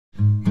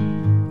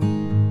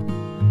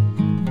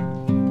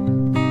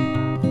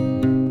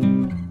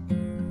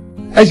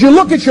As you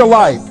look at your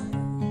life,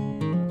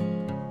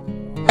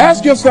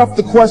 ask yourself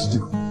the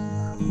question,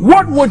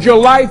 what would your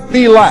life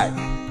be like?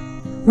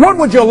 What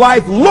would your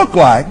life look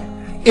like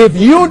if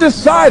you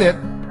decided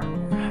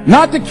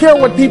not to care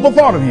what people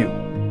thought of you?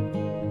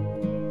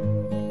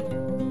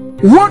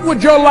 What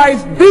would your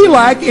life be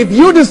like if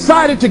you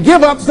decided to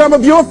give up some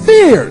of your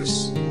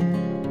fears?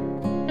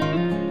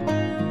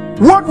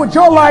 What would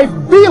your life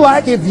be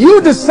like if you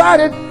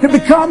decided to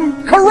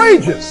become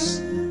courageous?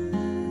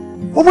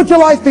 What would your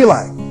life be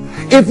like?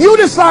 If you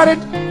decided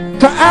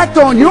to act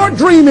on your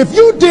dream, if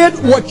you did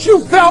what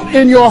you felt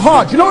in your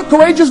heart. You know what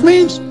courageous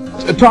means?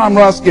 Tom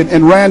Ruskin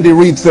and Randy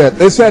Reed said.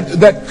 They said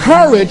that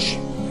courage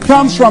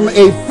comes from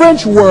a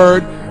French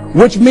word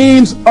which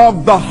means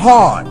of the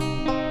heart.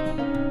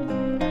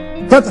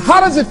 But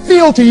how does it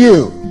feel to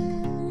you?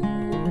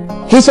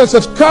 He says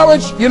it's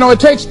courage, it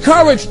takes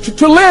courage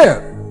to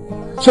live.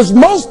 Says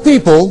most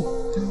people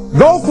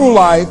go through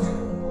life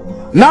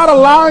not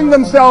allowing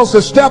themselves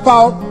to step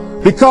out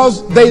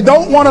because they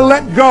don't want to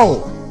let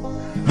go.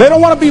 They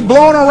don't want to be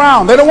blown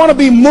around. They don't want to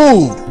be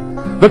moved.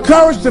 The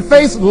courage to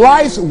face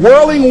life's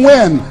whirling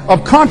wind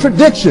of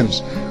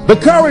contradictions. The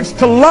courage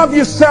to love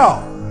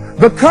yourself.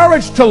 The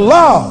courage to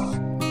love.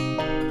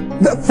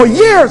 For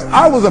years,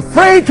 I was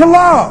afraid to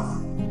love.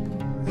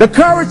 The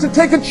courage to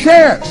take a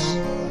chance.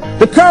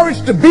 The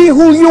courage to be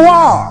who you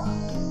are.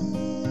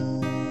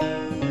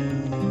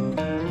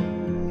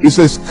 He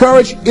says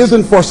courage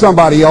isn't for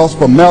somebody else,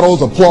 for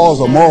medals, applause,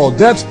 or moral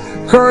debts.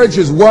 Courage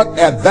is what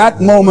at that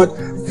moment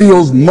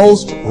feels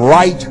most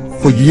right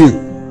for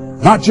you.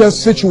 Not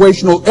just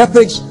situational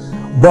ethics,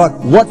 but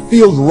what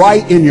feels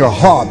right in your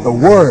heart. The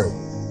word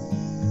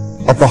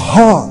of the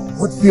heart.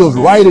 What feels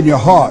right in your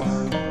heart.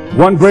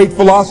 One great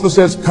philosopher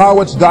says,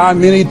 cowards die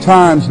many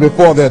times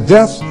before their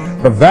deaths.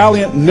 The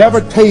valiant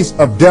never taste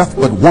of death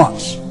but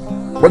once.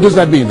 What does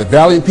that mean? The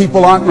valiant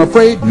people aren't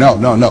afraid? No.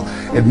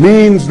 It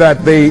means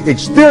that they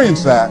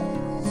experience that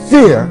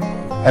fear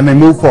and they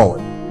move forward.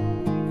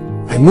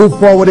 They move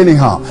forward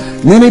anyhow.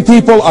 Many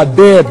people are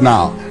dead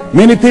now.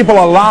 Many people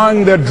are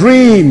allowing their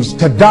dreams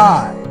to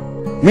die.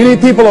 Many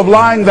people are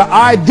allowing the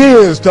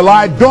ideas to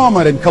lie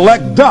dormant and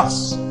collect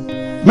dust.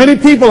 Many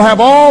people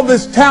have all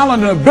this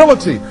talent and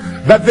ability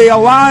that they are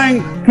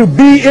allowing to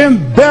be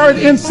buried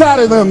inside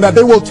of them, that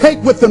they will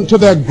take with them to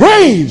their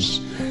graves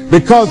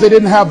because they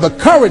didn't have the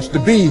courage to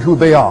be who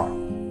they are.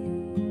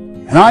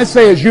 And I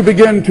say, as you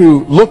begin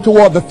to look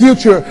toward the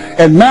future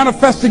and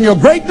manifesting your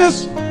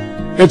greatness,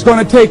 it's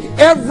going to take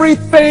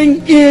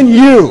everything in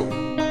you,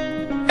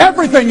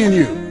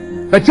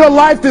 that your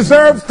life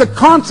deserves the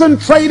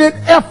concentrated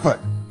effort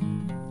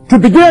to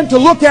begin to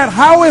look at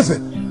how is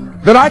it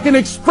that I can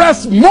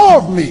express more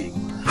of me?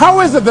 How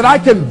is it that I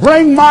can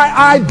bring my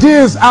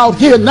ideas out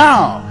here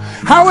now?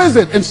 How is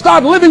it? And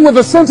start living with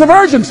a sense of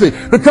urgency,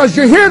 because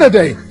you're here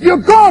today, you're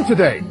gone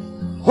today.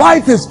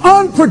 Life is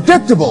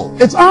unpredictable.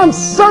 It's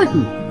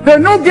uncertain. There are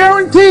no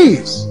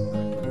guarantees.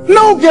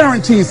 No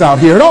guarantees out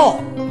here at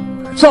all.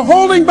 So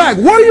holding back,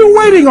 what are you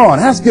waiting on?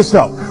 Ask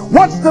yourself,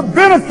 what's the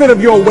benefit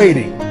of your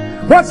waiting?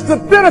 What's the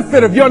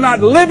benefit of your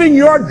not living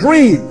your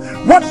dream?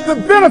 What's the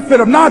benefit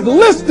of not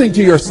listening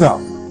to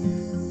yourself?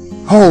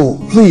 Oh,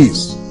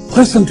 please,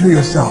 listen to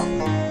yourself.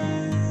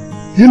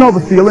 You know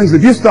the feelings.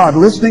 If you start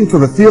listening to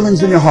the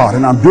feelings in your heart,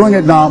 and I'm doing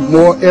it now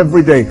more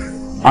every day,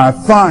 I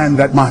find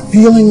that my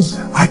feelings,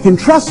 I can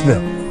trust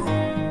them.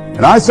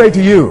 And I say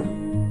to you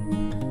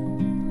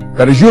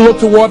that as you look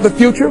toward the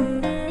future,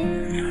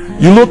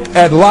 you look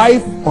at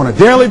life on a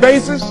daily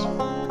basis,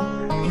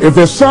 if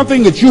there's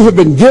something that you have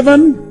been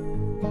given,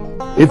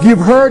 if you've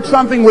heard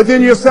something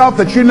within yourself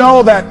that you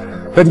know that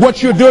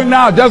what you're doing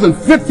now doesn't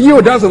fit for you,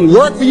 it doesn't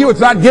work for you, it's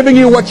not giving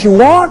you what you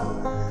want,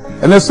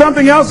 and there's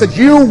something else that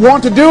you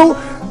want to do,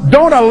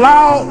 don't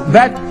allow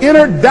that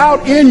inner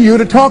doubt in you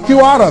to talk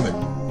you out of it.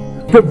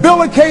 To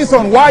build a case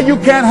on why you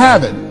can't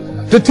have it.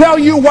 To tell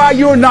you why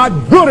you're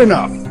not good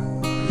enough.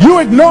 You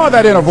ignore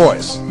that inner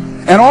voice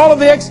and all of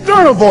the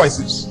external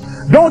voices.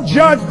 Don't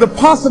judge the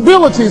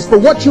possibilities for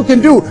what you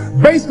can do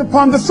based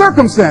upon the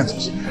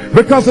circumstances,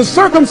 because the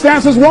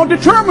circumstances won't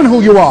determine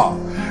who you are.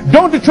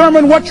 Don't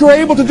determine what you're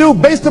able to do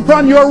based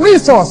upon your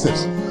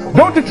resources.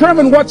 Don't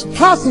determine what's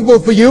possible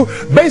for you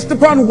based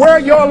upon where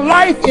your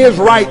life is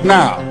right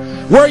now.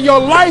 Where your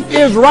life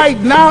is right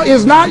now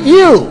is not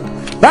you.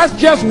 That's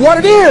just what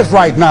it is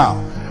right now.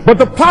 But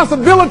the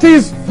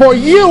possibilities for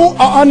you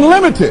are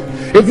unlimited.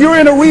 If you're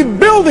in a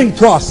rebuilding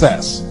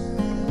process,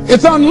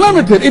 it's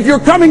unlimited. If you're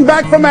coming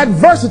back from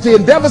adversity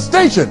and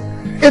devastation,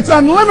 it's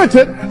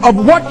unlimited of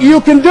what you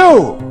can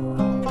do.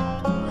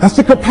 That's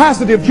the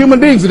capacity of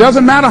human beings. It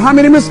doesn't matter how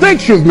many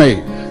mistakes you've made.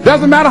 It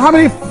doesn't matter how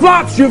many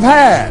flops you've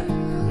had.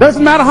 It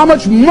doesn't matter how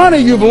much money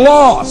you've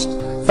lost.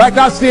 In fact,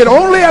 I see it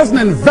only as an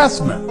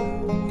investment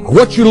of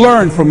what you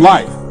learn from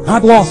life.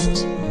 Not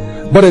losses,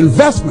 but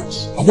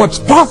investments of what's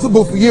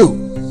possible for you.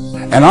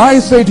 And I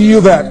say to you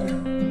that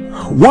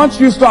once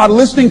you start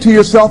listening to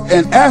yourself,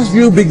 and as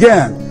you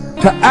begin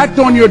to act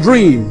on your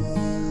dream,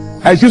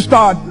 as you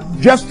start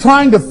just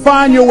trying to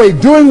find your way,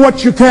 doing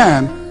what you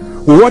can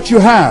with what you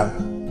have,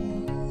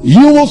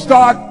 you will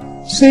start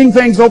seeing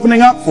things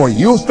opening up for you.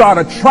 You'll start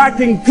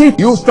attracting people.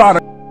 You'll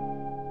start